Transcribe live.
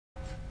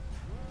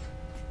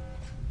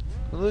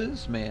Look at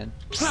this man.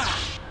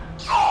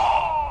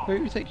 Where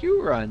do you think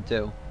you run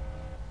to?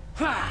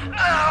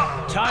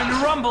 Time to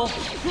rumble.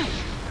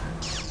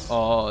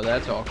 Oh,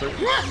 that's awkward.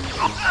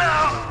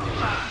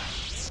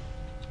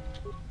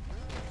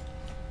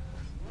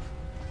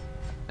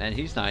 And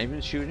he's not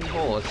even shooting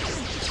bullets.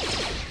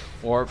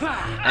 Or anything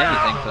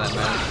for that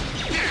matter.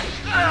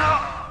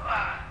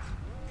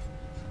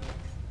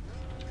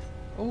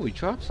 Oh, he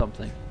dropped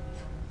something.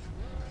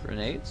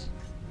 Grenades?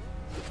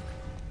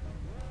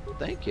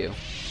 Thank you.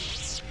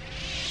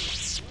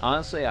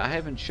 Honestly, I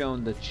haven't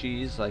shown the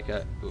cheese like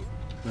a...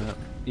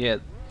 yeah,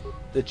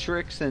 the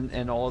tricks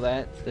and all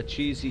that, the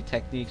cheesy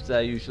techniques that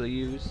I usually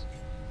use,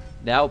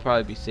 that'll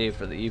probably be saved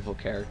for the evil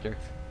character.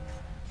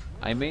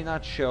 I may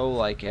not show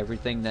like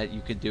everything that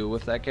you could do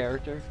with that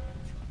character,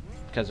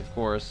 because of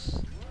course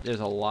there's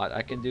a lot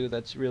I can do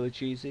that's really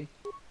cheesy.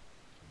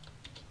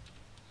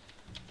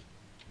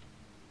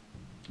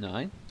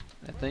 9,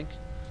 I think.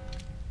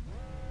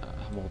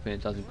 I'm hoping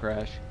it doesn't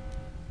crash.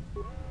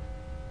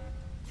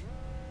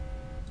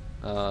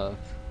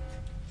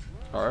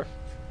 Arf.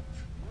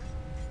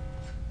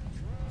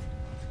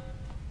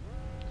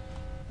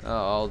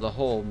 Oh, the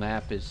whole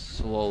map is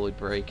slowly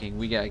breaking.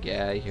 We gotta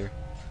get out of here.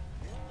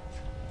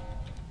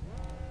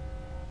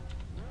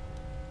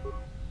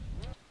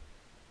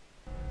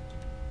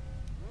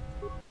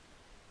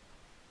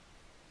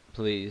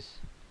 Please.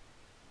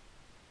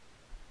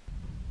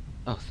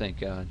 Oh, thank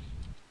God.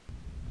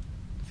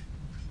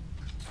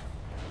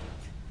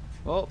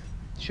 Well,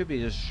 should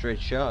be just a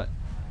straight shot.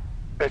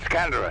 It's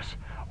Canderous.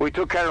 We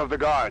took care of the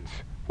guards.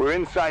 We're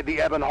inside the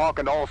Ebon Hawk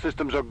and all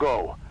systems are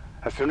go.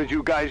 As soon as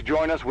you guys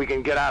join us, we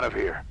can get out of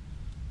here.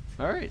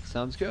 Alright,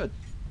 sounds good.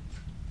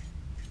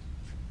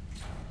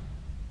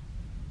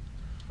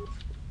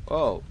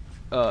 Oh,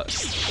 oh,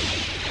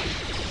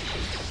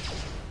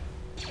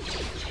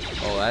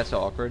 that's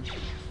awkward.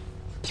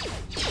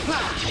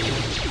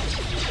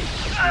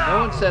 No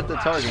one said the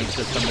targeting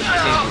system in the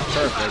game was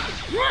perfect.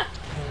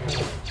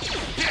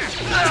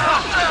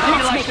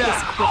 Let's make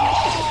this quick.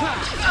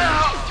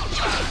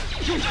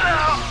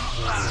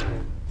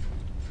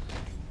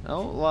 I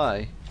won't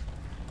lie.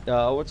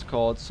 What's it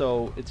called?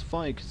 So it's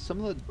funny because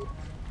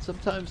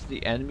sometimes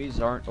the enemies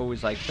aren't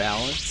always like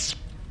balanced.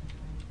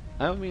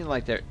 I don't mean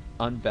like they're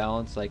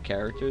unbalanced like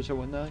characters or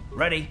whatnot.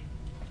 Ready?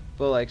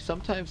 But like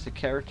sometimes the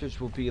characters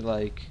will be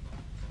like,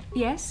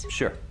 Yes?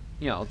 Sure.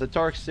 you know, the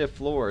Dark Sith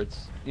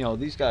Lords. You know,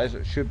 these guys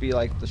should be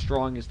like the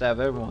strongest out of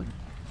everyone.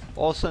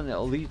 All of a sudden, the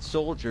elite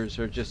soldiers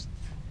are just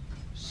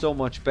so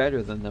much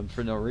better than them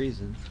for no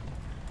reason.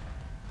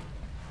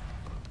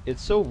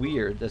 It's so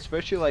weird,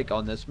 especially like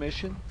on this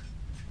mission.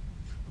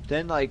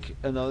 Then like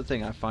another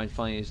thing I find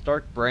funny is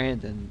Dark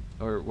Brandon,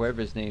 or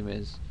whatever his name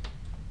is.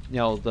 You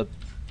know,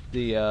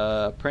 the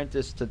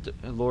apprentice to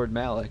Lord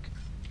Malik.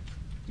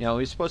 You know,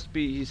 he's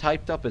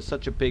hyped up as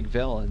such a big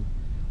villain.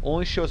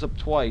 Only shows up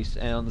twice,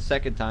 and on the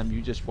second time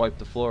you just wipe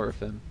the floor with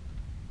him.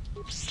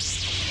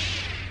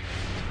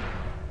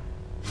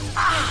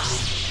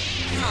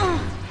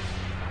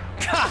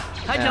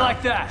 How'd you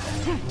like that?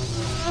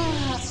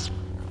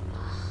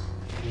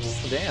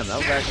 Oh, damn, that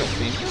was actual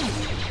female.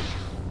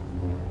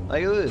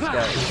 Like, look at this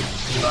guy.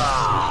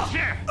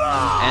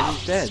 And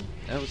he's dead.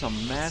 That was a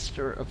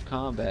master of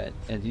combat,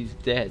 and he's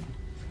dead.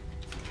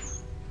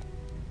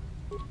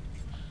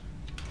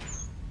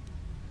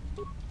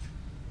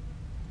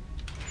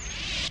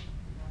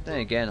 Then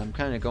again, I'm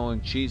kind of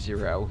going cheesy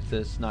route with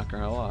this, not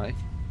gonna lie.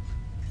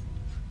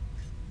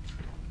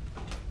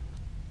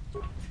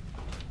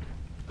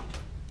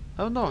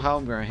 I don't know how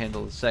I'm gonna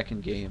handle the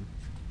second game.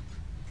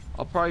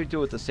 I'll probably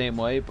do it the same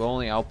way, but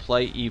only I'll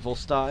play evil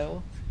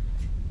style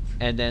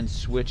and then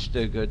switch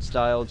to good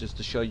style just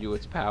to show you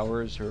its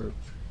powers or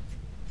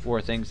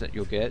things that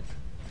you'll get.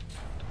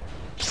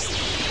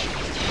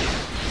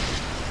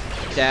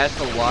 That's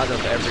a lot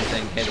of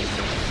everything hitting me.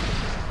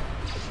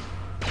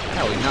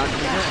 Ow, he knocked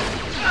me down.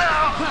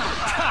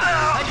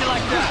 How'd you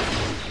like that?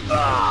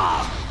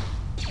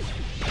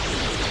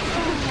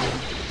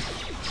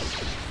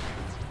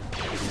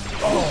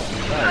 Oh,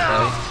 sorry,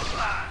 buddy.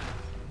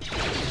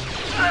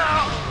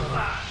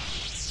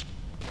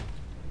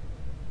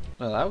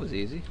 Well, that was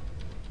easy.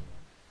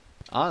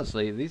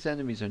 Honestly, these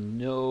enemies are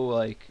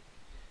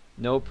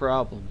no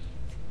problem.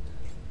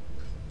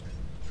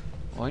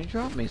 Why you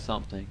drop me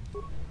something?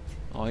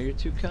 Oh, you're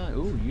too kind.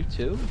 Ooh, you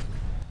too?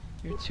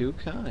 You're too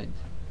kind.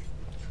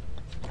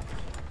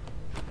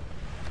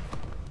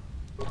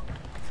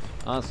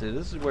 Honestly,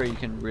 this is where you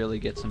can really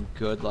get some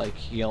good, like,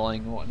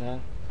 healing and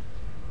whatnot.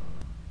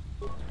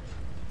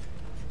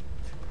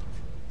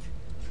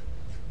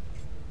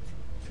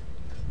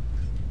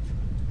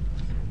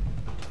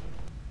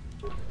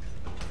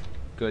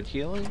 Good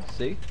healing,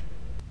 see?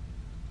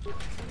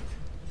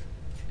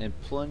 And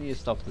plenty of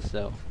stuff to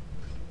sell.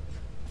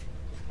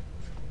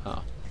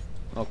 Huh.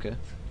 Okay.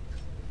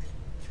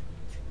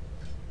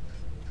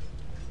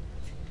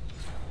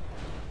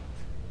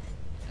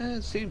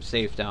 It seems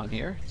safe down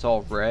here. It's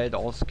all red,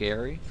 all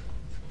scary.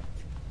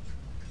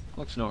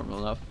 Looks normal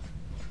enough.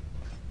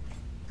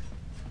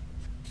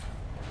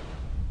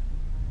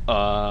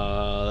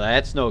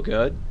 That's no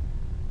good.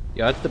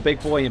 Yeah, that's the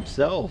big boy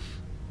himself.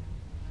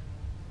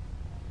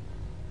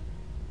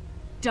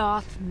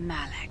 Darth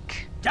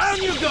Malak.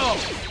 Down you go!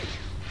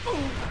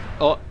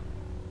 Oh,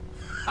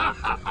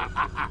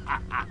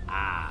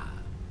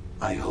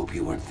 I hope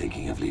you weren't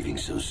thinking of leaving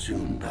so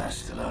soon,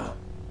 Bastila.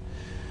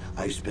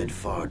 I've spent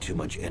far too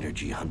much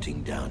energy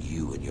hunting down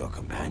you and your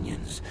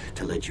companions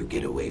to let you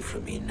get away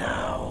from me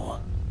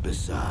now.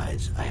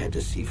 Besides, I had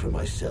to see for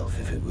myself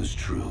if it was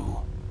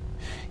true.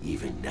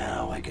 Even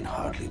now, I can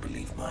hardly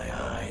believe my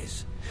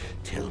eyes.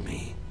 Tell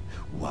me,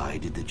 why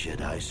did the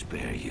Jedi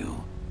spare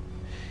you?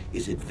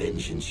 Is it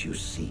vengeance you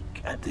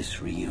seek at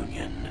this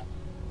reunion?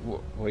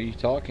 what are you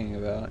talking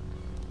about?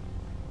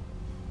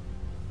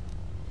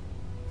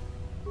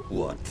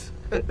 What?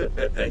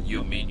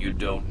 You mean you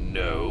don't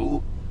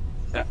know?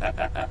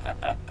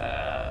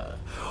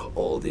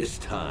 All this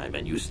time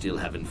and you still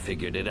haven't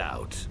figured it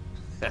out?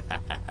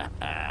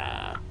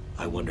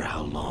 I wonder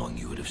how long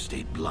you would have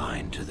stayed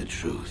blind to the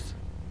truth.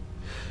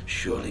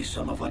 Surely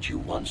some of what you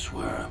once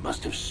were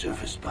must have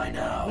surfaced by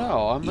now.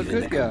 No, I'm a Even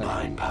good the guy.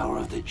 combined power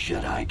of the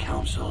Jedi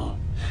Council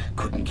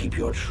couldn't keep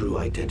your true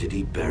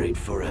identity buried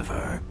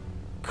forever,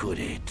 could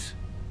it?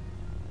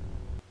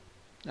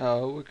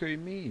 Oh, what could you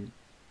mean?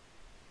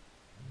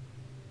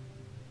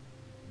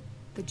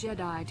 The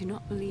Jedi do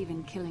not believe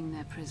in killing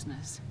their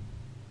prisoners.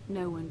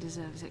 No one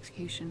deserves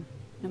execution,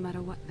 no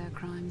matter what their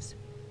crimes.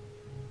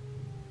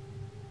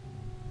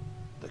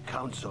 The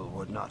Council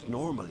would not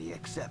normally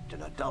accept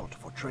an adult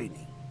for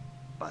training,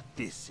 but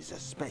this is a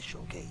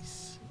special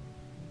case.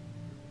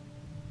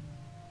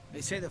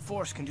 They say the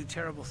Force can do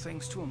terrible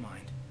things to a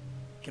mind.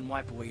 It can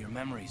wipe away your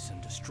memories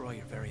and destroy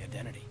your very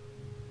identity.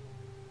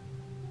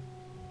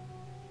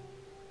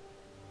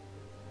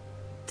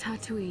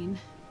 Tatooine.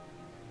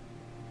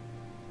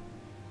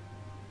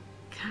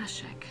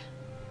 Kashyyyk.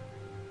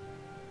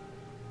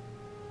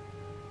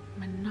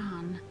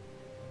 Manan.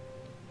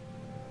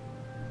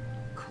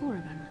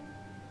 Korriban.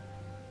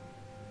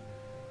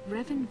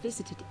 Revan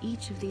visited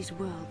each of these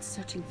worlds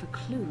searching for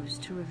clues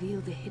to reveal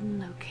the hidden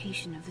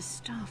location of the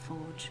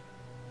Starforge.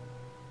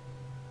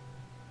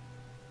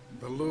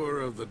 The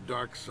lure of the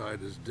dark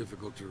side is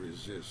difficult to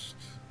resist.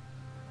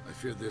 I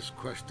fear this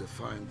quest to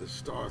find the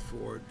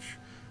Starforge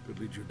could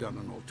lead you down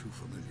an all too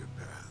familiar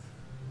path.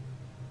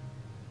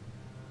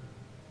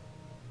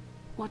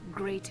 What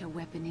greater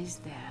weapon is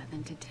there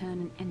than to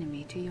turn an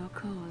enemy to your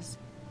cause,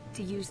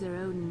 to use their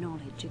own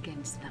knowledge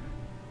against them?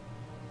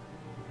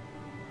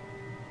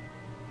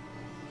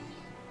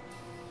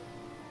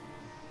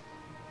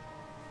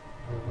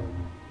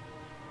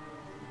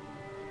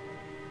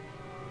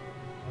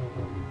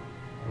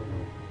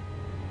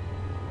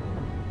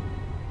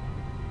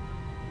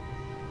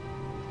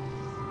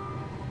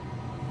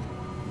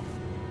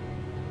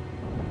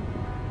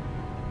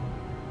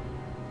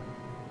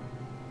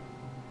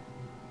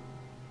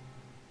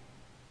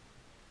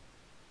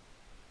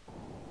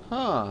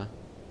 Huh.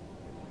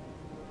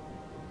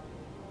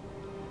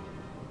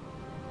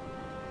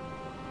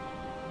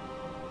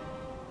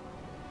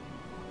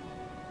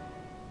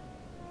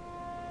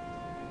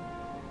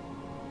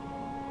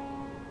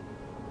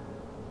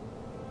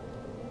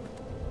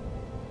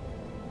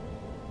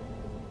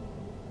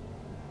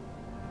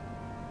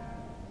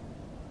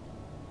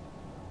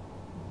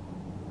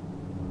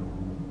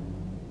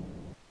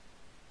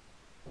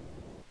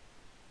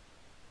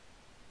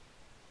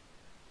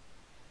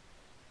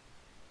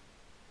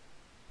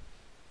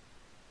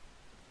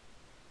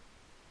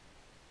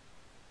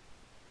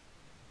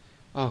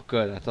 Oh,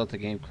 good. I thought the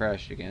game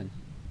crashed again.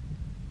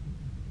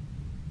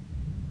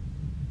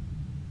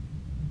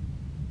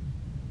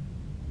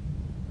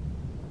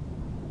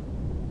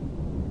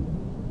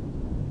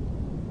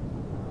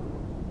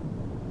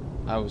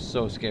 I was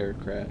so scared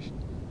it crashed.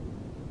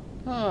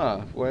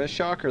 Ah, what a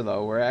shocker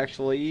though. We're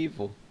actually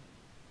evil.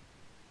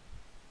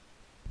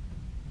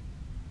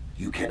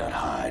 You cannot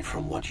hide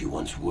from what you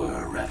once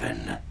were,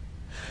 Revan.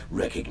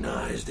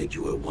 Recognize that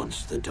you were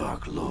once the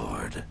Dark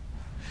Lord,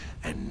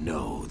 and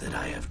know that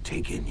I have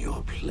taken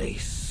your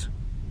place.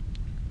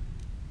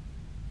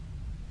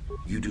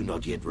 You do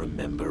not yet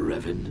remember,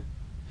 Revan?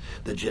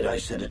 The Jedi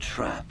set a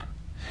trap.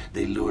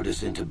 They lured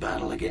us into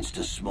battle against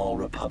a small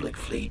Republic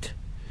fleet.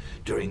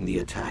 During the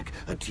attack,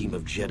 a team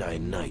of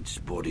Jedi Knights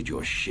boarded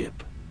your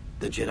ship.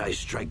 The Jedi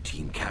strike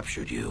team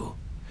captured you,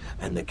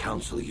 and the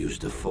Council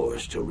used the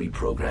Force to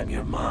reprogram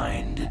your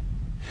mind.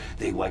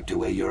 They wiped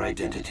away your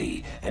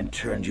identity and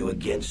turned you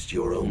against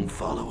your own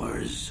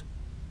followers.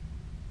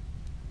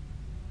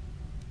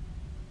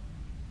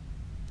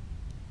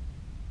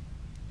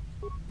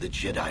 The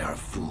Jedi are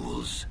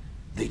fools.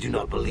 They do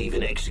not believe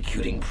in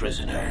executing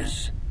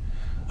prisoners.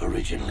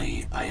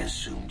 Originally, I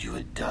assumed you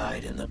had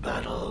died in the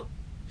battle.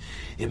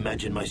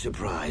 Imagine my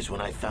surprise when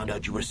I found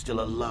out you were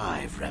still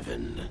alive,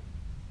 Revan.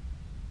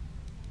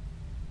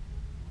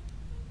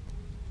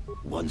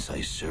 Once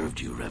I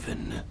served you,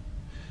 Revan.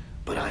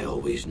 But I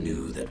always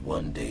knew that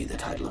one day the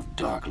title of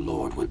Dark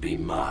Lord would be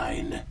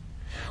mine.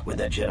 When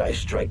that Jedi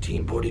strike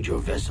team boarded your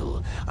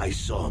vessel, I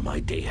saw my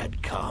day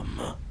had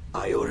come.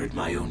 I ordered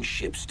my own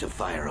ships to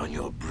fire on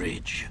your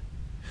bridge.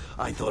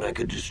 I thought I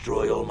could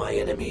destroy all my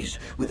enemies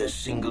with a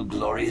single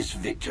glorious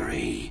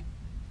victory.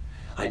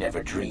 I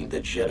never dreamed the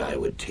Jedi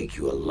would take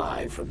you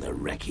alive from the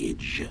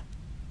wreckage.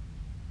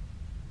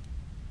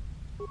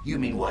 You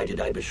mean why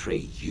did I betray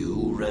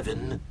you,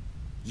 Revan?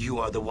 You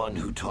are the one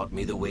who taught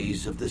me the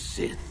ways of the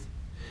Sith.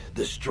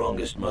 The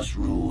strongest must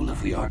rule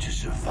if we are to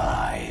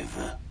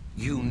survive.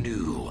 You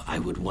knew I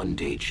would one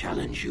day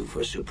challenge you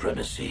for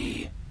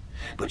supremacy,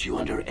 but you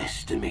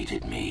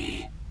underestimated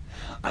me.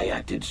 I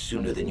acted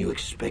sooner than you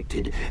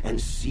expected and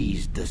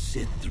seized the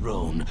Sith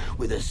throne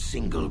with a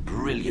single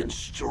brilliant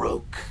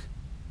stroke.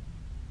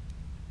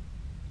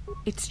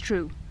 It's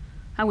true.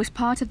 I was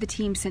part of the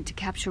team sent to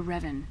capture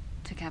Revan,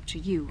 to capture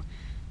you.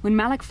 When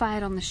Malak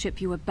fired on the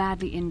ship, you were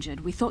badly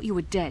injured. We thought you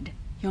were dead.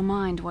 Your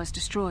mind was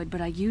destroyed,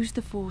 but I used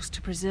the Force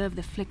to preserve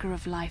the flicker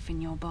of life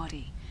in your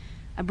body.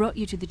 I brought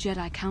you to the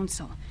Jedi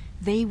Council.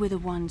 They were the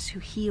ones who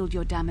healed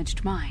your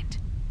damaged mind.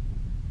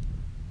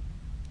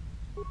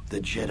 The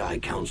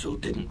Jedi Council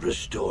didn't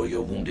restore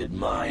your wounded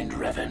mind,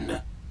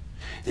 Revan.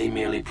 They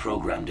merely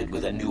programmed it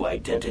with a new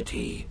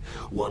identity,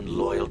 one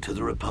loyal to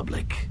the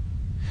Republic.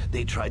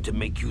 They tried to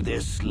make you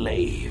their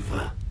slave.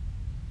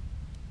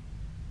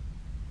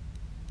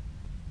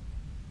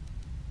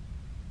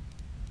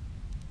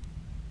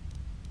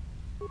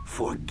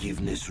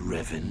 Forgiveness,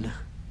 Revan.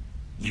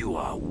 You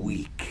are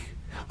weak.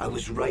 I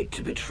was right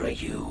to betray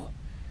you.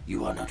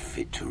 You are not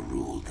fit to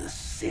rule the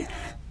Sith.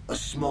 A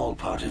small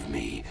part of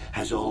me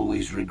has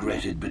always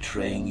regretted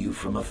betraying you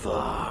from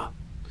afar.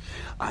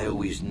 I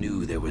always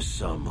knew there were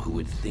some who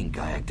would think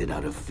I acted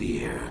out of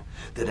fear,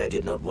 that I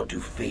did not want to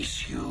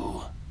face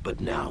you. But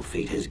now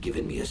fate has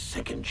given me a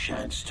second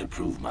chance to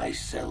prove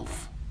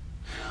myself.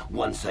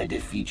 Once I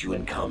defeat you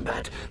in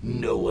combat,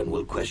 no one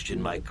will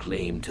question my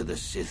claim to the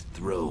Sith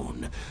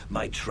throne.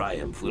 My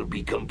triumph will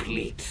be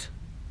complete.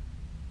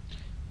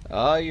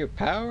 Your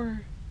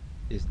power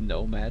is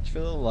no match for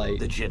the light.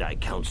 The Jedi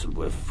Council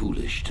were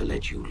foolish to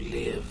let you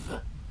live.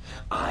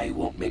 I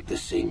won't make the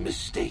same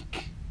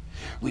mistake.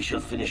 We shall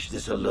finish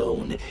this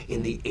alone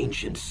in the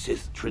ancient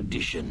Sith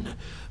tradition.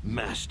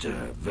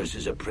 Master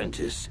versus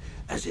apprentice,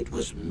 as it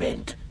was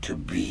meant to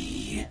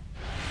be.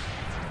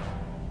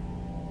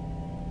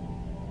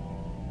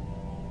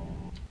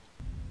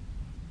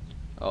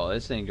 Oh,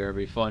 this ain't gonna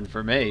be fun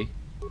for me.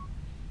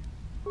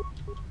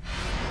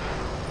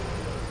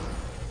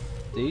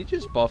 Did he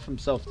just buff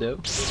himself too?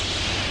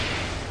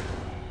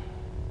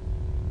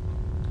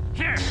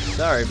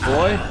 Sorry,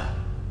 boy.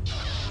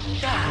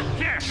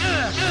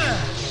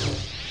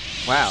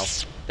 Wow,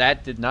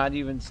 that did not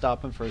even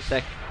stop him for a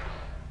sec.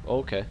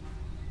 Okay.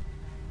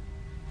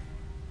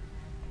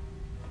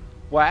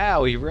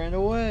 Wow, he ran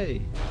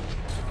away.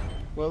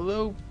 Well,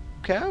 little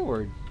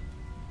coward.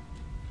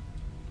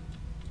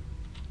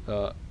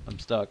 I'm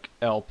stuck.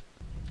 Help.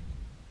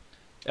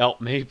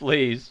 Help me,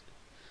 please.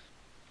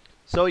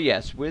 So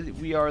yes,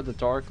 we are the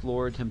Dark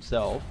Lord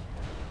himself.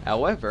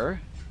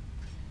 However,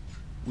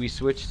 we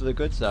switch to the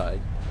good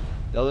side.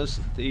 What's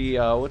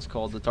it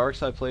called? The dark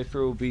side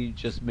playthrough will be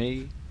just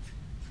me,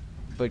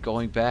 but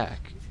going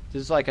back.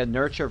 This is like a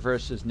nurture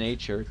versus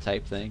nature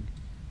type thing.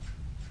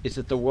 Is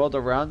it the world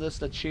around us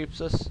that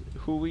shapes us,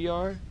 who we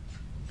are?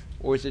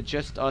 Or is it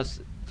just us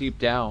deep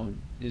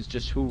down, is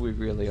just who we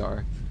really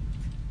are?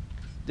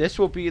 This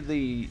will be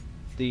the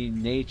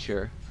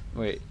nature.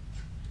 Wait.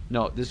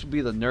 No, this will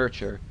be the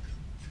nurture.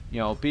 You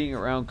know, being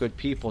around good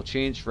people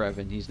changed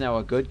Revan. He's now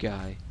a good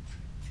guy.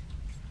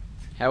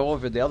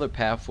 However, the other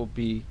path will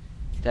be,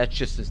 that's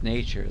just his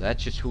nature.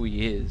 That's just who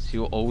he is. He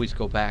will always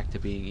go back to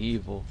being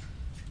evil.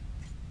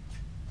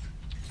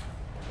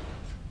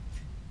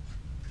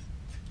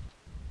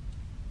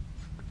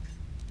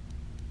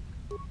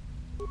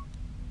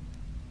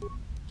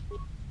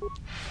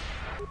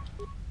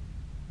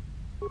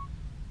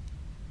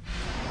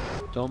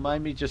 Don't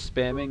mind me just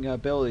spamming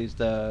abilities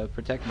to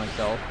protect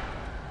myself.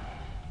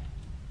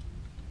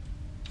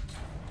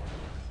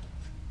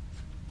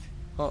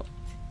 Oh.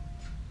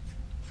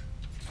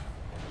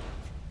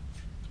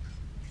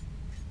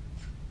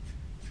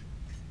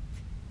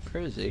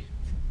 Where is he?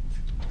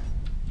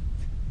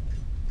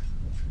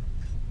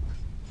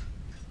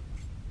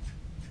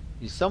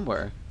 He's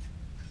somewhere.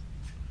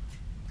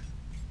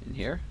 In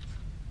here?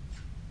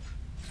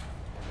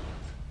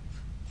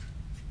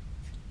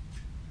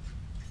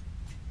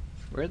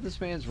 Where'd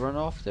this man's run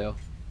off to?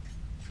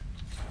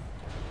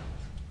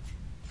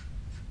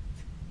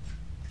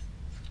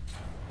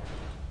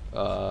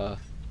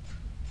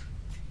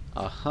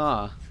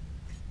 Uh-huh.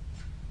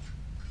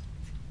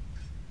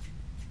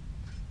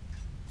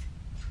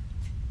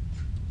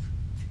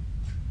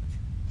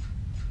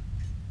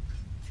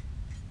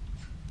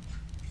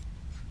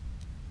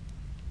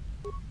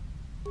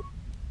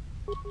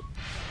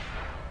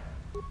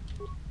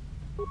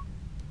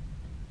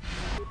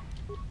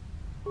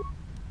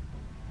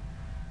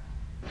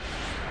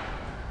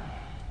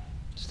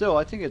 Still,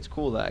 I think it's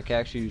cool that I can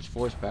actually use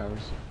force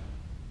powers.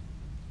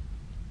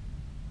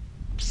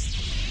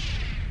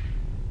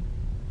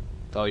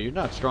 Oh, you're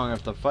not strong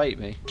enough to fight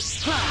me.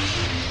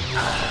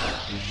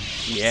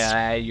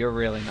 Yeah, you're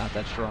really not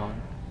that strong.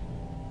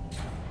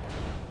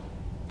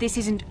 This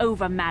isn't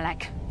over,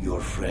 Malak. Your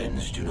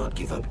friends do not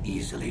give up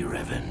easily,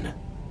 Revan.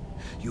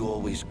 You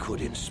always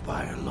could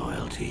inspire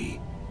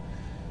loyalty.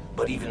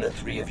 But even the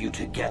three of you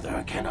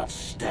together cannot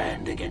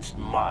stand against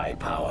my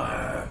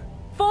power.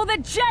 For the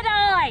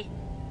Jedi!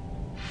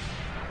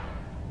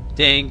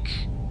 Dink.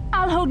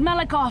 I'll hold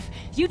Malak off.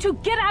 You two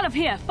get out of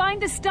here.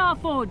 Find the Star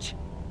Forge.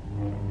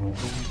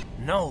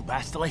 No,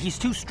 Bastila, he's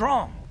too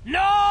strong.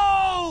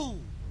 No!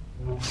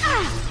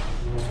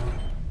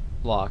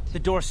 Locked. The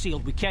door's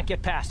sealed. We can't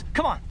get past.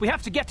 Come on, we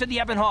have to get to the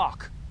Ebon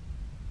Hawk.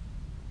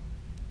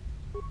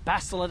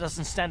 Bastila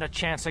doesn't stand a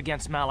chance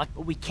against Malak,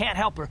 but we can't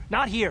help her.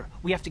 Not here.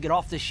 We have to get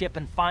off the ship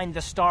and find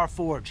the Star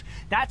Forge.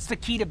 That's the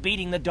key to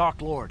beating the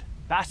Dark Lord.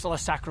 Bastila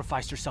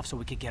sacrificed herself so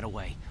we could get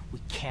away. We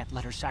can't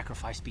let her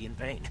sacrifice be in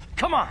vain.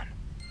 Come on!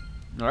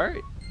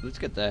 Alright, let's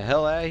get the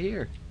hell out of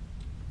here.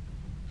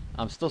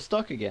 I'm still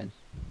stuck again.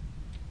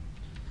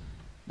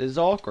 This is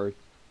awkward.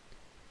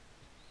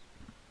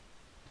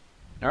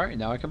 Alright,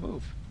 now I can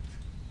move.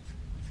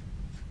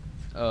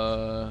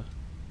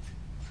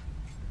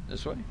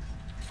 This way?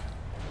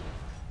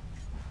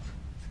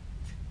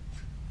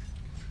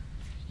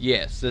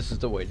 Yes, this is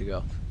the way to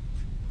go.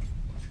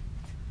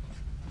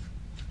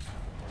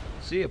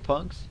 See ya,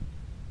 punks.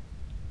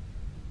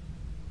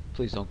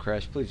 Please don't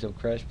crash, please don't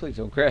crash, please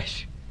don't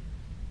crash.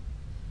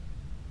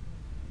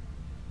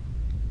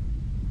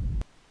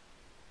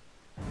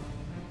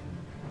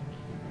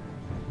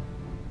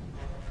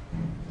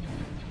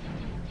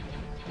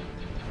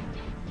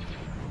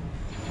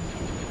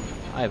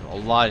 I have a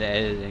lot of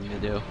editing to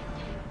do.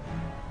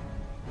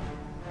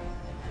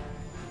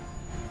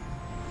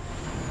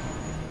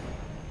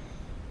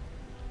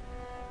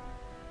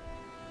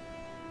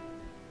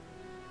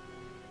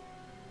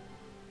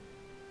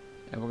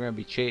 And we're gonna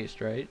be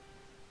chased, right?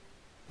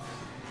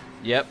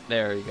 Yep,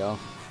 there you go.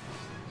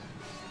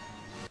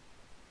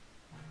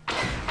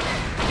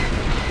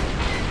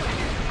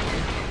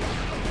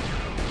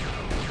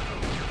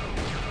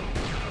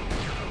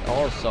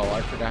 Also,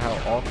 I forgot how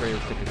awkward it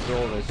is to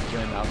control this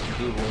with mouse and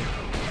keyboard.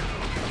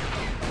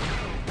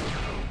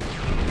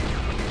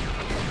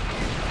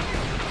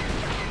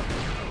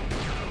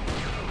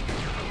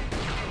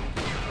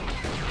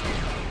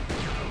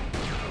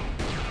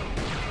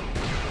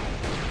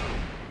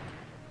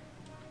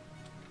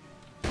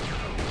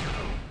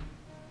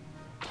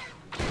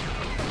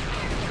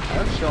 I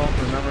actually don't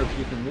remember if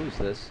you can lose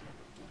this.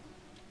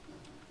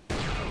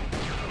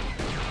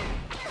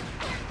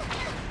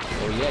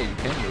 Oh yeah, you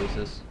can lose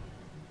this.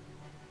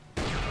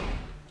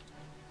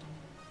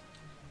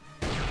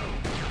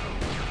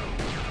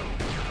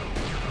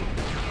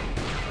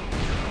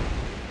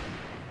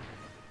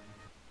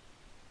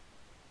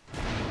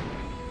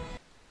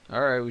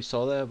 Alright, we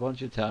saw that a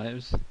bunch of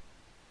times.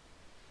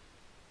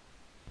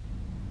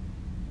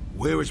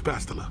 Where is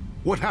Bastila?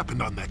 What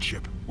happened on that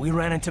ship? We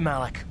ran into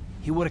Malak.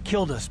 He would have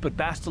killed us, but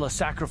Bastila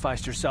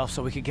sacrificed herself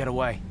so we could get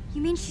away.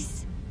 You mean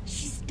she's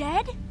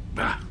dead?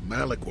 Bah,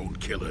 Malak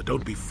won't kill her.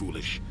 Don't be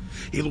foolish.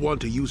 He'll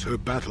want to use her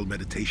battle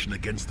meditation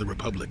against the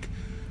Republic.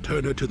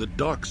 Turn her to the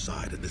dark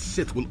side, and the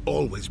Sith will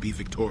always be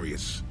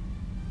victorious.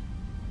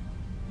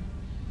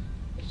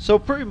 So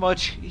pretty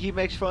much, he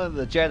makes fun of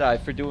the Jedi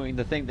for doing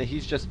the thing that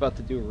he's just about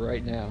to do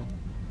right now.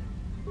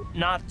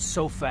 Not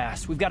so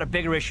fast. We've got a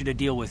bigger issue to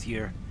deal with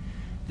here.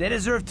 They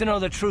deserve to know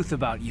the truth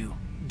about you.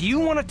 Do you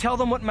want to tell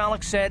them what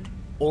Malak said,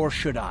 or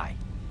should I?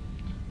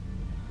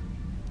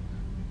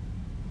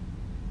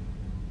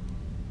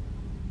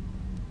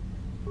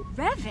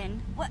 Revan?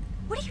 What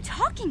are you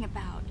talking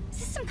about? Is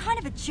this some kind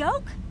of a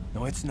joke?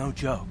 No, it's no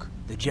joke.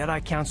 The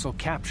Jedi Council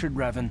captured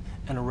Revan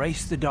and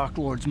erased the Dark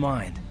Lord's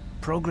mind,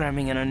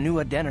 programming in a new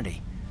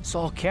identity.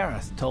 Saul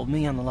Kareth told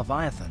me on the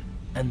Leviathan,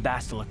 and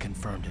Bastila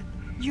confirmed it.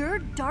 You're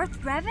Darth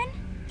Revan?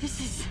 This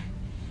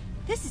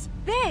is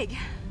big.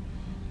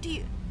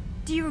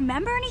 Do you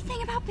remember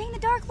anything about being the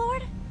Dark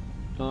Lord?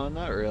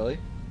 Not really.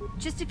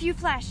 Just a few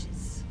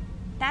flashes.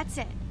 That's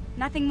it.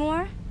 Nothing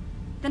more?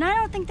 Then I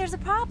don't think there's a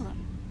problem.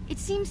 It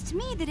seems to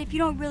me that if you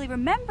don't really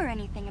remember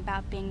anything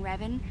about being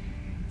Revan,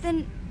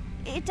 then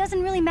it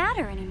doesn't really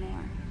matter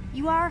anymore.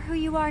 You are who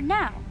you are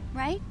now,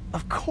 right?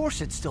 Of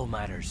course it still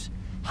matters.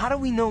 How do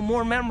we know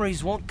more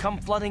memories won't come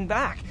flooding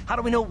back? How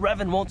do we know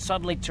Revan won't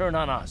suddenly turn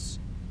on us?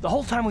 The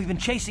whole time we've been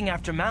chasing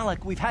after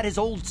Malak, we've had his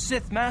old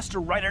Sith master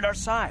right at our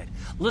side,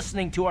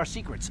 listening to our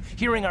secrets,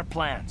 hearing our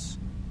plans.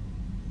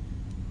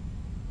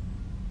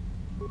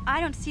 I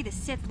don't see the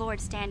Sith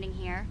Lord standing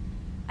here.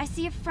 I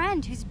see a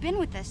friend who's been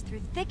with us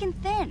through thick and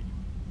thin.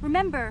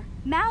 Remember,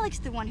 Malak's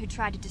the one who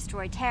tried to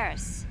destroy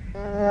Terrace.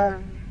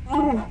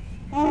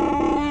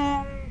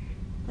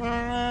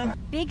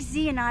 Big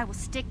Z and I will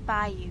stick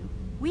by you.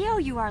 We owe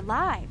you our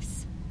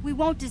lives. We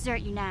won't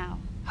desert you now.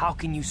 How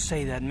can you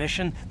say that,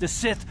 Mission? The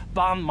Sith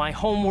bombed my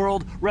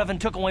homeworld, Revan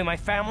took away my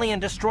family,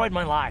 and destroyed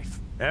my life.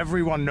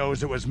 Everyone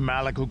knows it was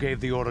Malak who gave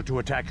the order to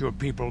attack your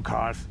people,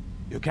 Karth.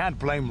 You can't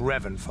blame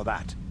Revan for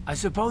that. I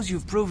suppose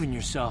you've proven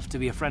yourself to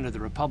be a friend of the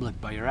Republic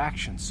by your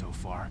actions so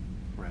far,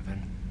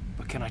 Revan.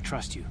 But can I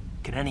trust you?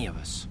 Can any of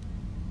us?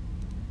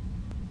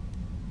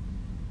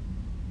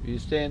 you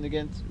staying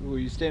against? Were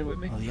you staying with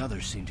me? Well, the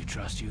others seem to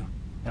trust you,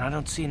 and I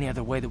don't see any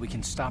other way that we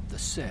can stop the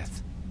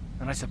Sith.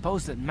 And I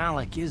suppose that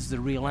Malik is the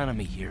real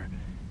enemy here.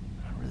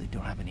 I really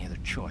don't have any other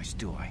choice,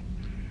 do I?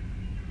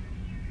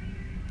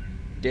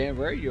 Damn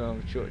right you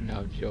don't have a choice. No,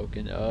 I'm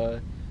joking.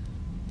 I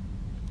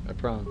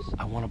promise.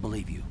 I want to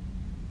believe you.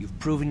 You've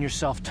proven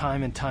yourself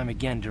time and time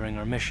again during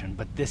our mission,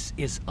 but this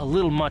is a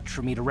little much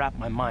for me to wrap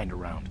my mind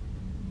around.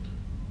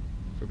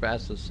 For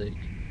Bastila's sake.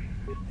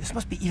 This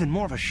must be even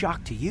more of a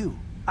shock to you.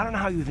 I don't know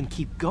how you even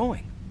keep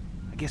going.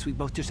 I guess we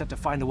both just have to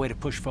find a way to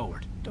push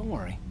forward. Don't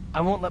worry.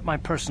 I won't let my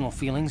personal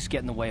feelings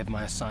get in the way of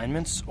my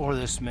assignments or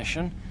this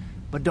mission.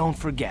 But don't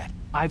forget,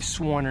 I've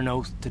sworn an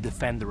oath to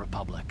defend the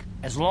Republic.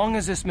 As long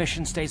as this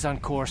mission stays on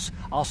course,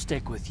 I'll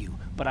stick with you.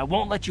 But I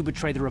won't let you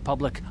betray the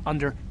Republic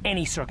under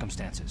any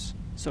circumstances.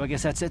 So I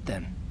guess that's it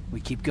then.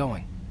 We keep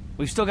going.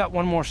 We've still got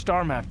one more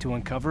star map to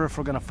uncover if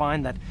we're gonna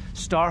find that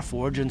Star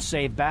Forge and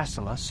save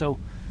Bastila, so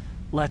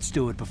let's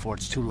do it before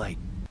it's too late.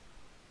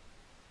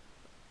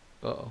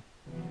 Uh-oh.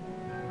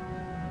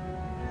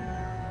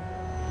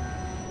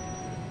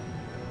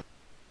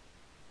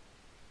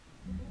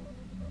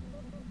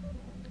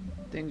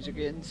 Things are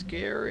getting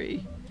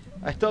scary.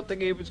 I thought the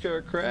game was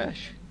gonna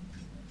crash.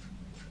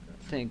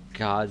 Thank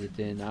God it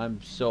didn't.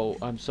 I'm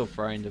so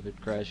frightened of it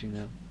crashing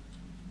now.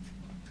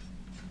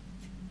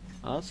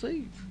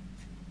 Honestly,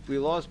 we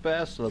lost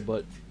Bastila,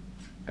 but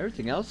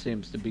everything else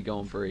seems to be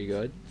going pretty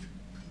good.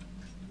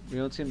 We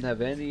don't seem to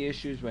have any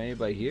issues with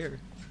anybody here.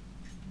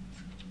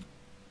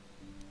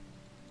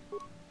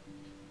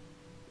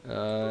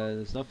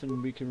 There's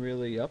nothing we can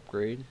really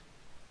upgrade.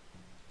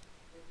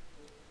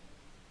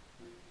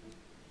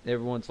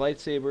 Everyone's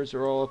lightsabers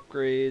are all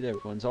upgraded.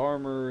 Everyone's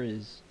armor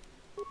is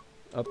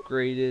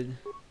upgraded.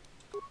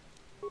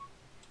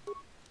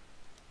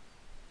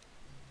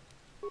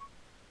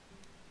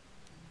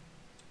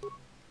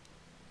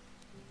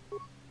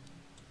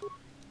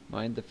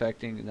 Mind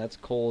defecting, and that's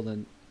cold,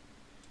 and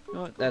you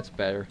know what? That's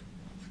better.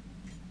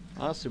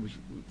 Honestly,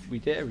 we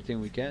did everything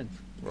we can.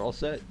 We're all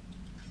set.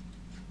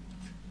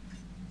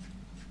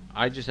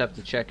 I just have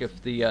to check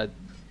if the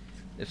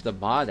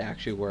mod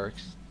actually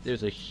works.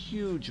 There's a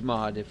huge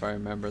mod, if I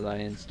remember, that I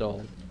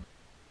installed.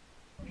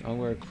 I'm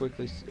gonna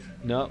quickly.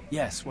 No.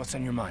 Yes. What's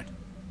on your mind?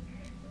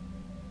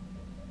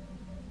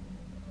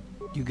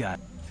 You got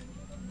it.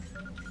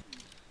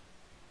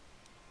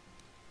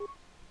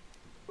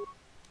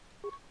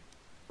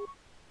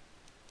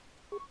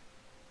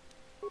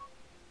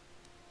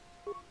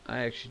 I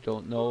actually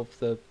don't know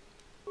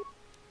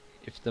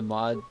if the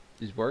mod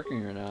is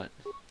working or not.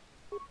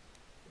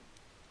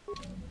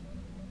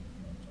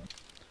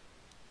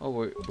 Oh,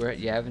 we're at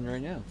Yavin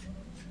right now.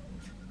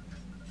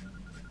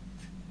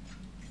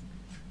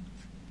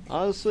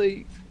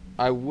 Honestly,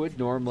 I would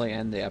normally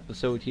end the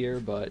episode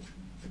here, but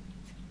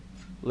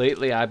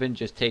lately I've been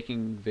just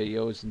taking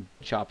videos and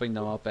chopping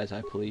them up as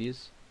I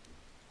please.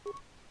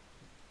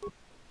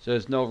 So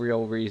there's no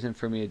real reason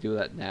for me to do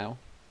that now.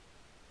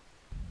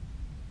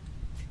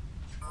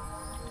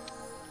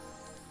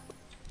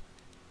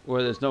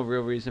 Or there's no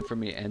real reason for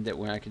me to end it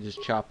when I can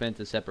just chop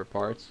into separate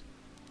parts.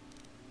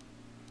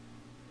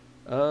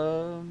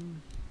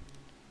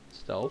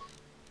 Stealth.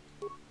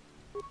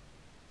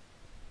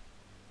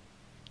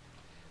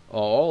 Oh,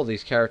 all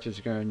these characters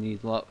are going to need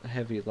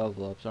heavy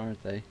level ups,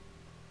 aren't they?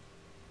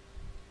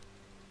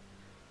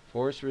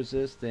 Force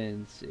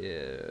resistance,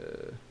 yeah.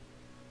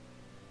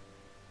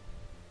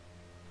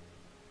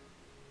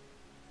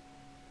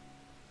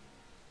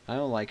 I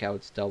don't like how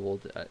it's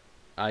doubled.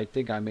 I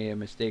think I made a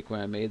mistake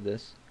when I made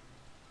this.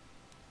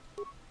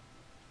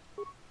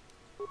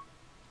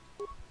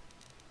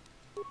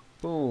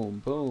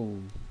 Boom,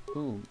 boom,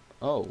 boom.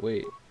 Oh,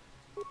 wait.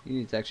 He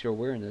needs extra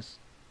awareness.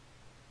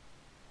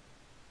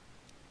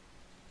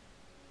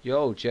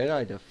 Yo,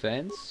 Jedi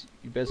defense?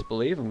 You best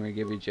believe I'm gonna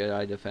give you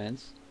Jedi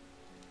defense.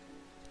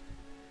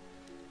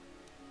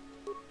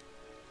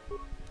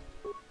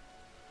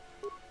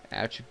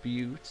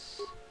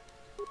 Attributes.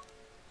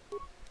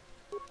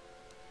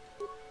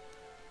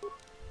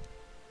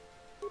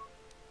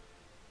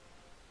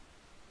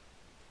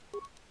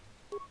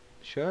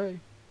 Sure.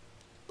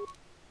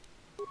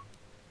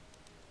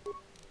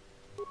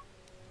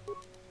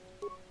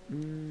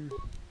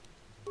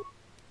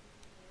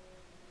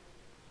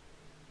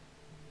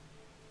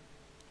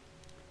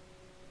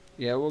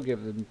 Yeah, we'll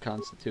give them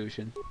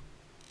Constitution.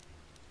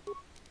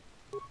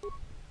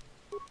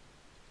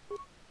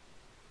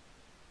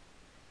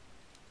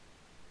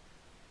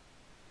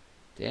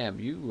 Damn,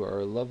 you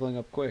are leveling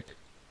up quick.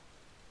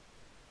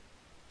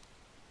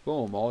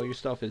 Boom, all your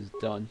stuff is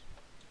done.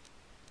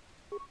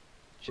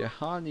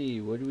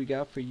 Jahani, what do we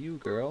got for you,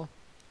 girl?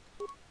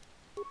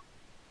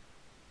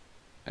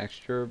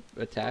 Extra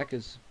attack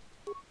is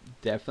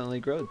definitely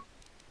good.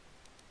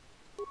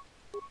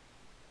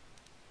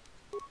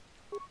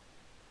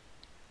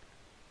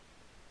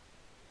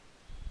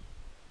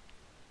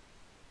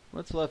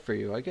 What's left for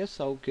you? I guess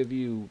I'll give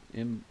you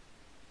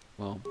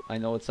well, I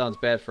know it sounds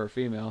bad for a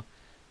female.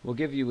 We'll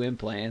give you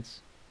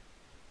implants.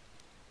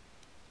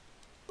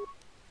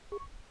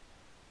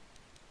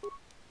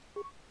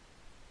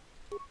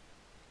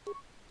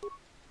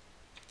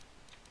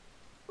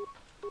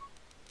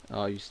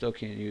 Oh, you still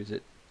can't use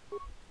it.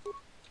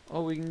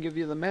 Oh, we can give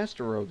you the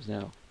master robes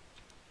now.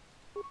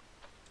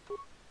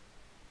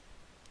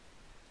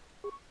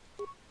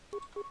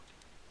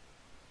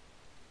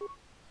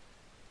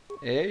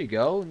 There you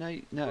go.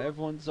 Now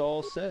everyone's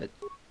all set.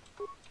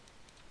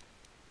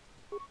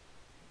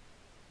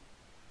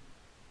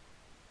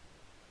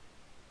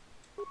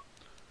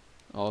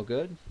 All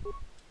good?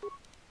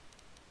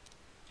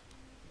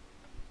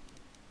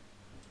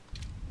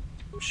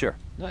 Sure.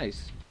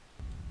 Nice.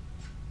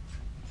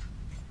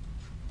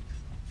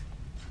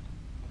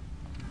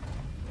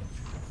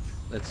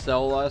 Let's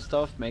sell a lot of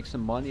stuff, make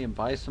some money, and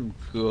buy some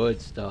good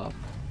stuff.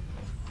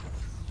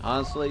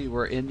 Honestly,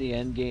 we're in the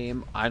end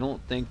game. I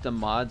don't think the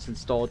mod's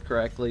installed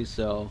correctly,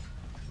 so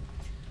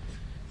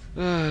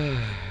I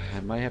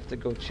might have to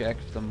go check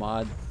if the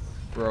mod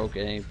broke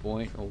at any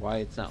point or why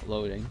it's not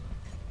loading.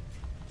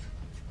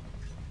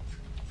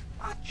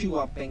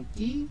 Achua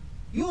Penki,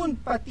 Yun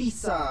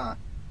Patisa,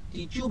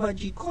 Tichuba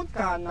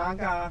Jikotka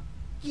Naga,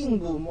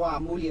 Kingumwa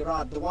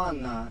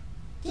Muliradwana,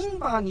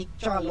 Kimba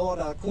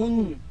Nikchalora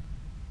Kun.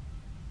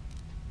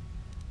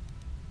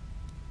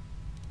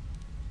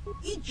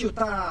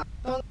 Ichuta,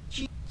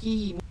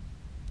 Chiki.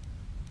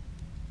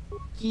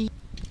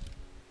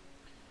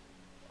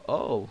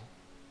 Oh.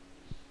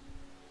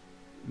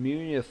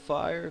 Immunity of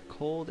fire,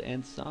 cold,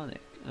 and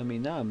sonic. I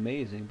mean, not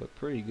amazing, but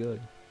pretty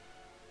good.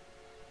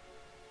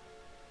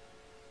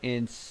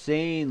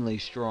 Insanely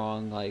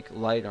strong, like,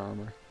 light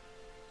armor.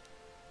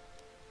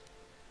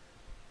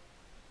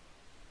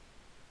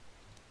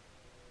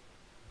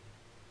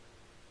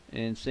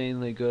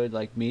 Insanely good,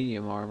 like,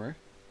 medium armor.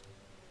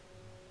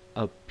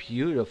 A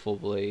beautiful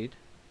blade.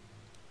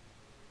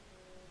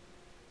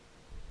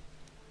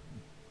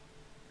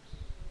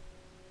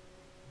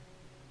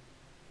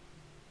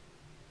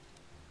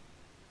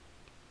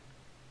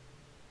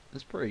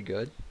 That's pretty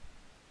good.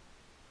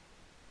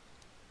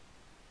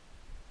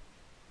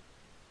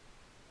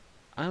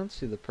 I don't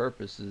see the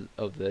purpose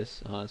of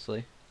this,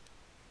 honestly.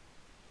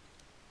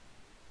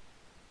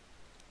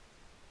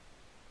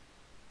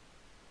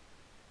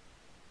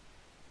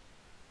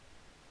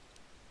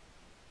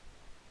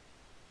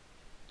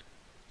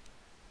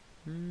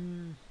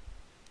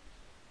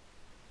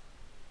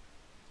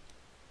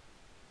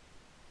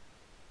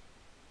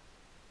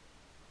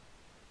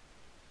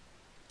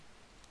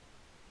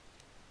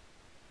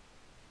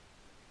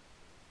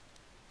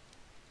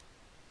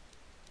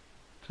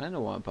 Kind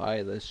of want to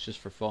buy this just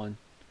for fun.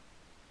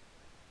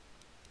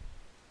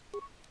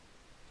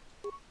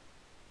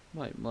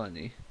 My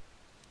money.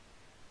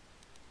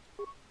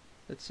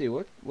 Let's see,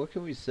 what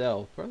can we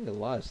sell? Probably a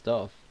lot of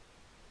stuff.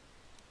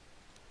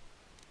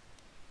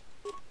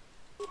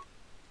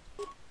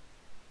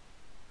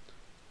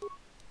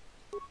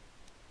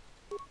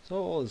 So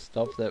all the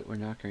stuff that we're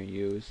not going to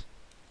use.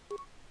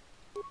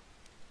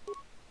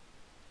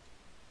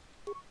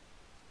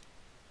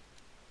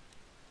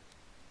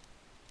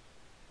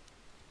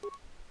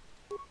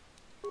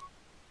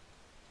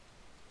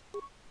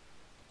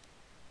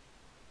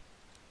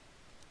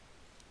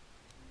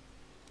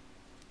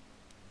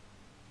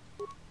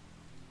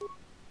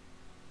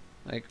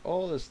 Like,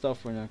 all the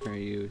stuff we're not going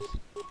to use.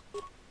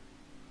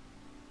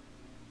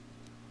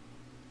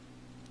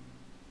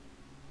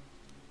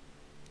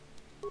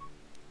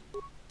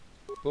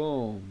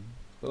 Boom.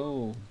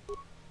 Boom.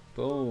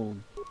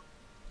 Boom.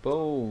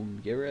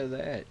 Boom. Get rid of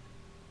that.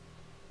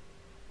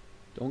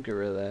 Don't get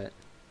rid of that.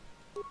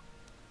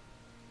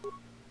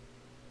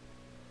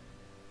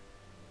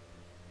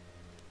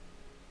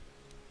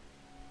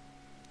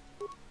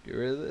 Get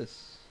rid of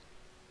this.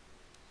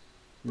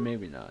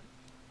 Maybe not.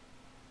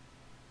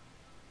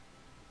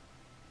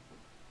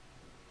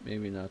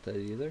 Maybe not that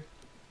either.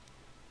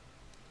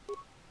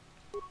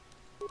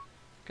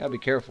 Gotta be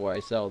careful what I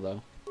sell,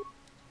 though.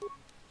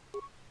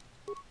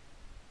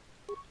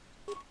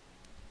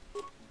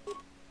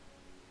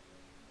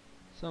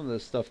 Some of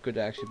this stuff could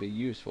actually be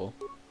useful.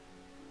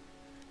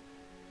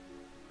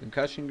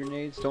 Concussion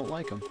grenades, don't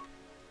like them.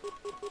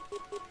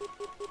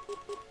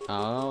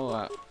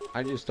 Oh,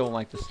 I just don't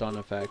like the stun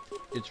effect.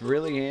 It's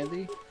really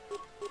handy,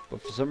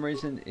 but for some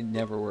reason it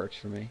never works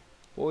for me.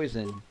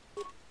 Poison.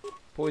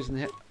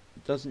 Poison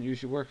doesn't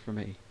usually work for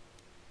me.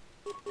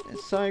 And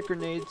sonic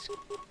grenades,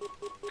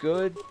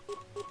 good.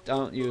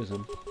 Don't use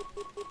them.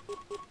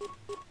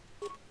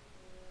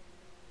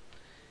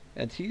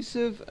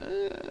 Adhesive,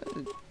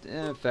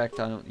 in fact,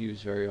 I don't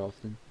use very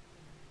often.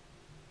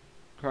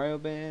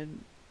 Cryoban,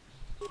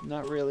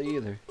 not really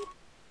either.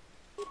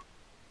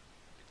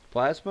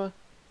 Plasma,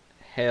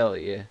 hell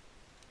yeah.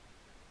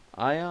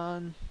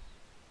 Ion,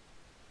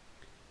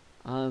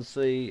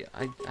 honestly,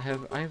 I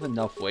have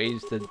enough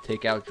ways to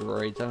take out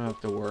droids. I don't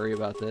have to worry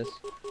about this.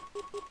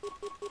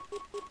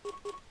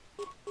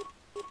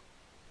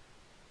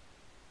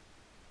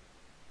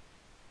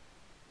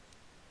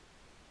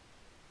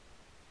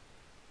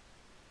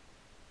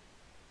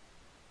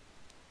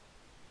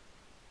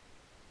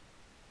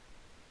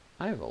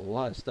 I have a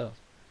lot of stuff.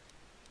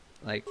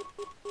 Like,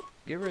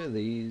 get rid of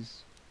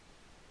these.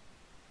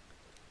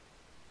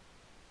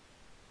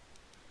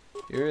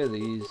 Get rid of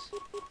these.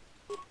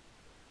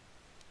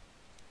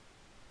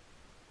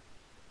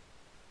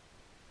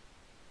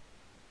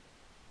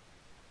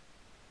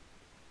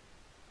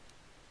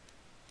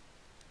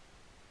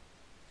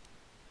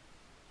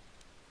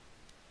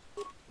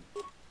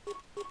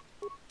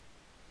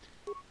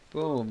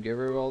 Boom, get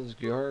rid of all this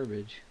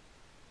garbage.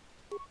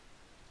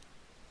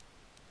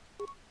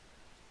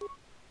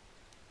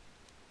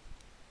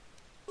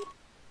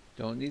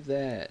 Don't need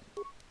that.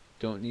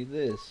 Don't need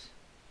this.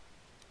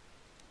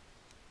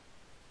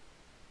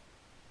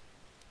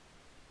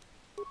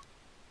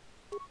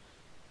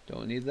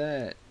 Don't need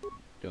that.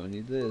 Don't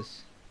need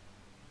this.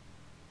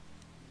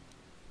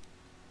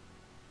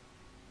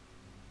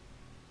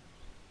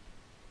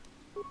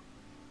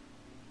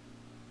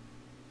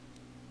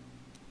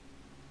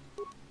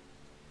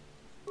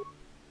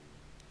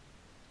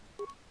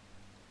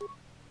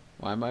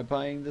 Why am I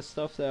buying this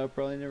stuff that I'll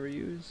probably never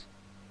use?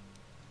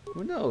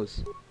 Who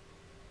knows?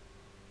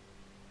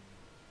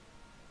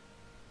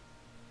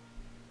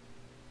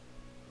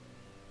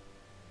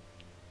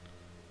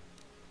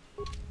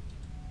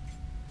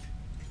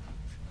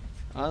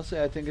 Honestly,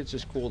 I think it's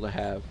just cool to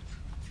have.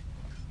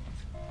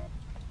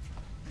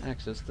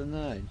 Access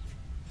denied.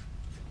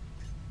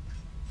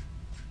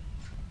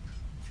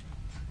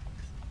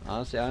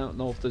 Honestly, I don't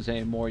know if there's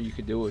any more you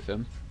could do with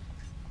him.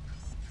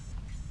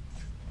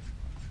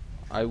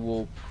 I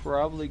will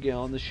probably get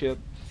on the ship,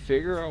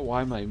 figure out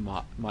why my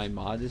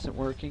mod isn't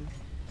working.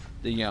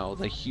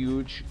 The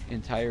huge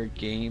entire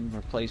game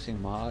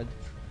replacing mod,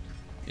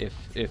 if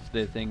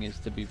the thing is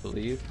to be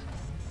believed.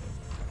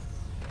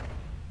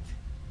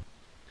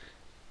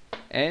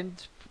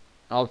 And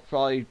I'll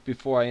probably,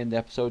 before I end the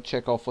episode,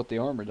 check off what the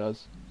armor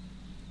does.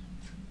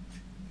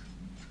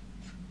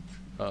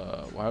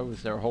 Why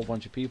was there a whole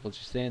bunch of people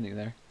just standing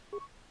there?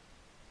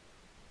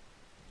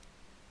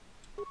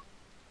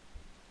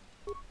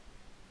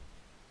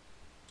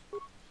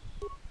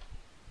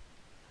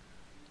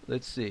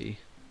 Let's see.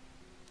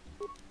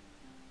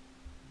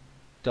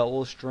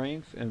 Double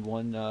strength and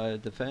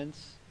 1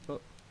 defense. Well,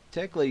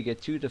 technically you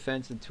get 2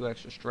 defense and 2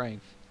 extra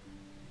strength.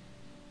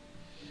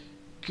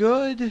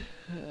 Good,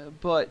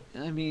 but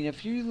I mean,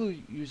 if you're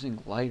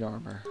using light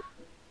armor,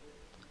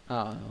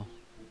 I don't know.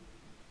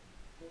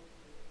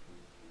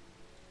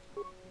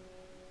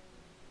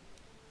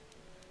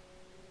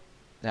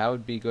 That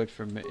would be good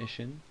for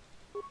mission.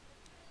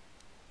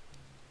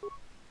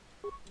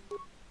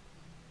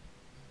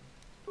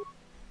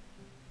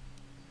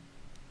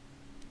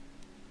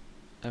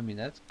 I mean,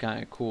 that's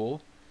kind of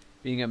cool.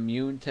 Being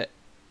immune to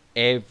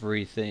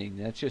everything.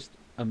 That's just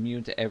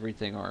immune to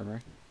everything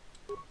armor.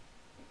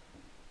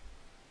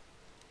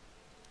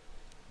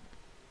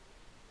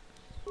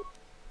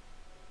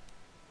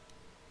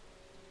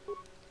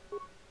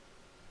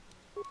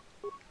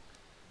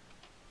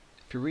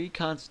 Free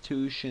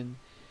constitution.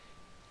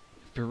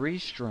 Free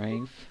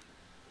strength.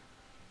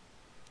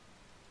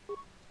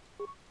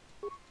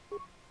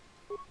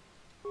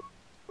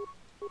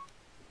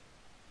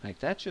 Like,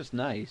 that's just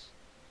nice.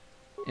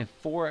 And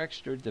 4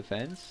 extra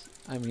defense?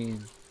 I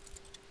mean...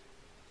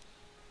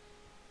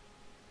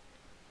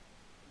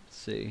 Let's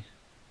see.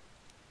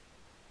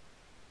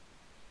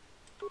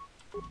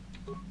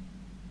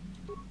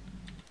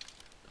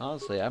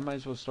 Honestly, I might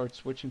as well start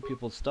switching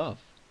people's stuff.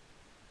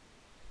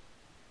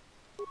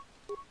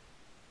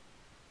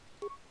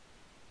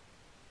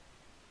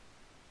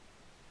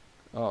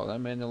 Oh,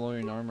 that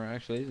Mandalorian armor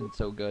actually isn't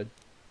so good.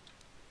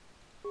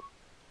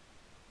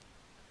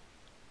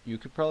 You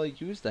could probably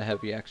use the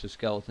heavy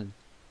exoskeleton.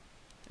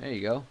 There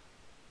you go.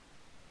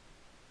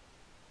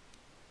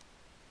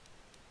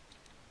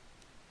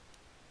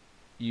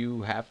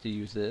 You have to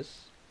use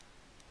this.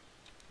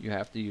 You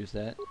have to use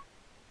that.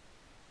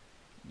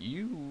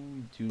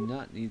 You do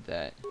not need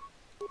that.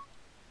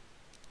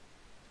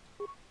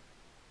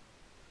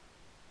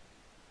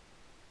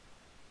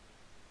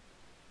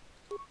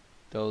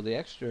 Though the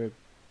extra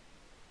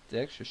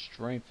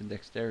strength and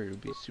dexterity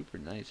would be super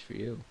nice for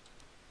you.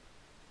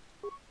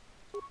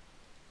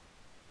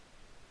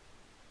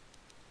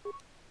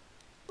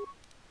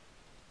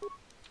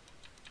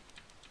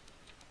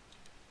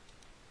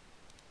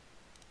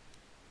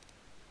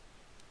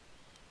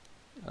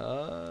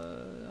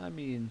 I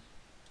mean,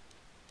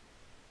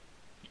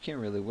 you can't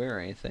really wear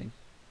anything.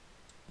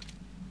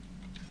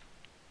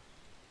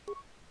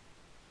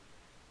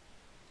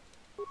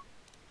 We'll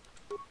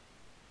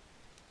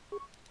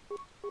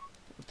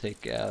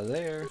take it out of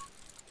there.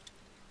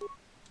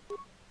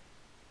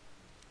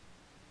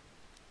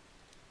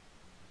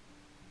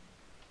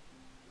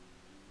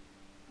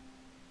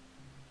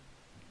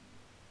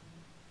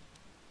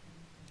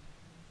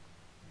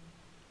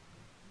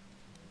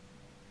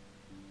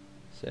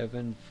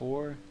 Seven,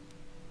 4.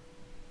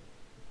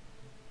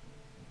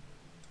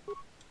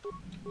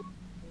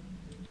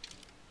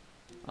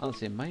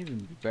 Honestly, it might even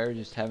be better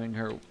just having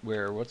her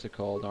wear, what's it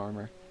called,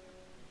 armor.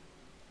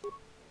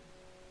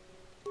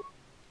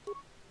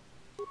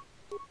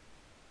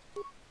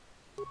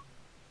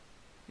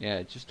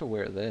 Yeah, just to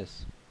wear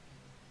this.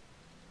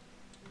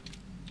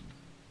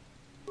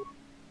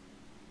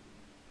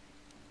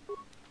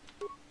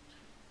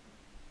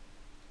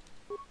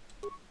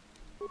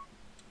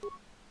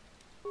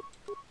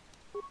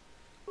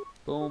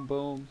 Boom,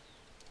 boom.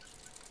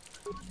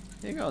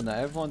 There you go, now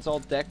everyone's all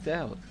decked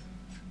out.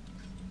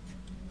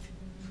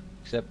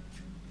 Except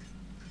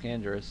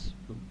Candace,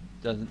 who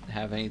doesn't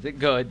have anything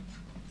good.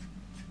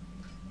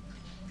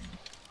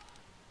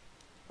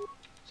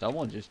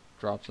 Someone just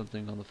dropped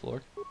something on the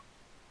floor.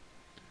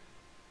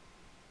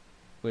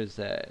 What is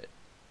that?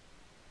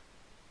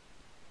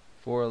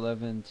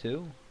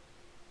 411-2?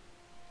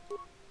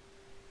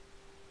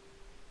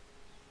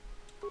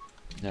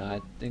 No,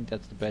 I think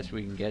that's the best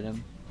we can get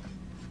him.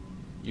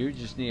 You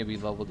just need to be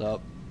leveled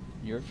up.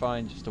 You're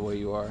fine just the way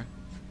you are.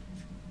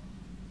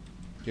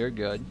 You're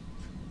good.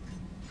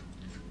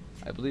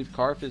 I believe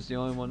Karf is the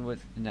only one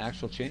with an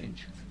actual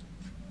change.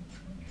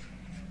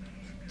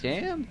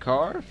 Damn,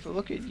 Karf,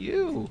 look at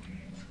you.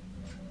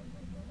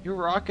 You're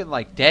rocking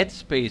like Dead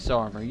Space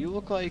armor. You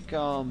look like,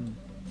 well,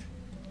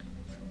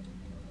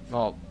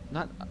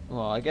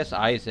 I guess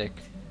Isaac.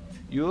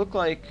 You look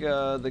like,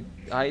 the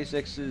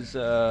Isaac's,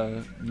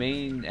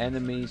 main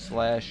enemy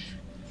slash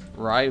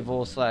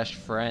rival slash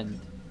friend.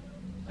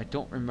 I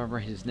don't remember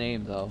his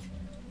name, though.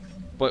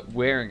 But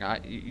wearing,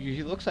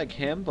 he looks like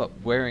him, but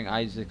wearing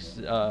Isaac's,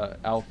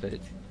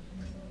 outfit.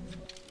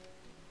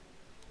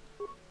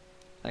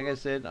 Like I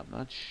said, I'm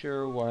not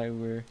sure why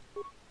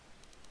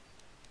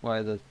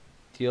the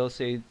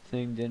DLC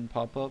thing didn't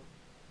pop up.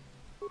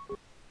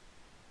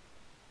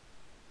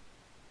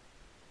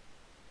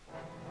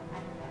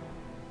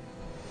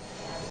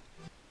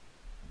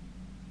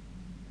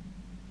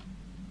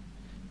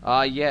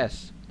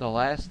 Yes, the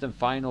last and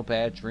final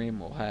bad dream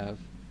we'll have.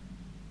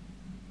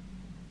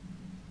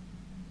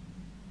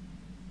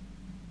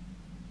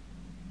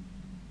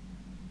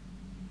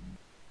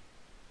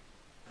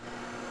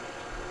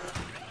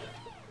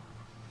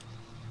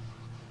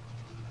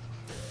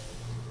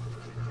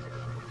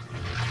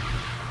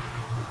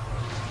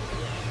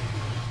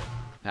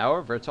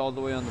 However, it's all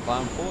the way on the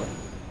bottom floor.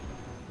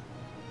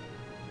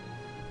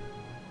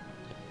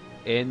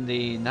 In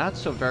the not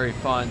so very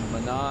fun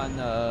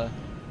Manan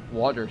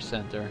Water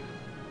Center.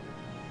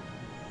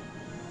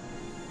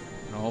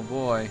 Oh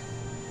boy.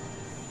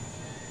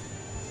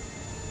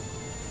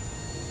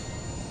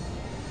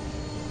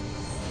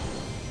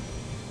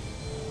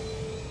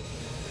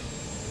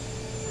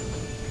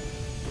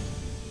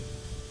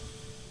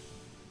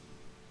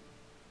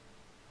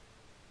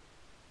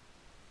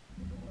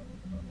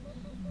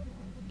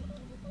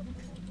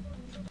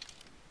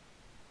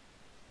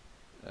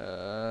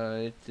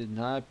 It did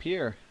not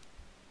appear.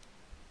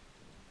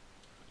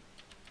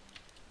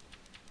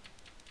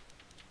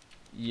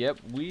 Yep,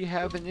 we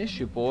have an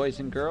issue, boys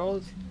and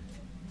girls.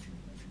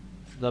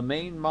 The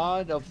main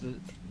mod of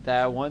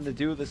that I wanted to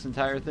do this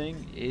entire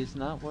thing is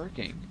not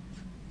working.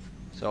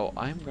 So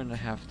I'm gonna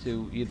have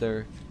to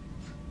either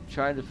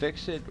try to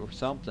fix it or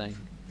something.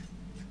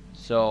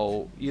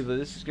 So either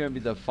this is gonna be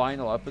the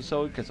final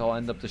episode because I'll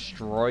end up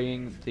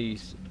destroying the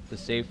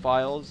save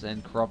files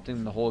and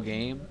corrupting the whole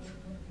game,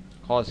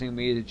 causing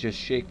me to just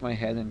shake my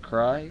head and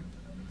cry,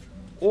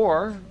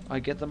 or I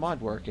get the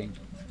mod working.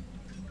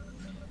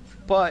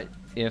 But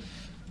if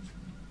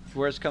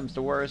worst comes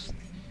to worst,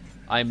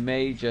 I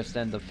may just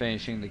end up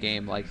finishing the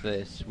game like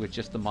this with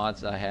just the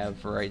mods I have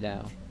for right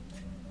now.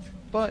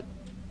 But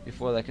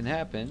before that can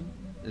happen,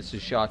 this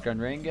is Shotgun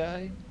Rain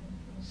Guy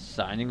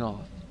signing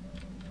off.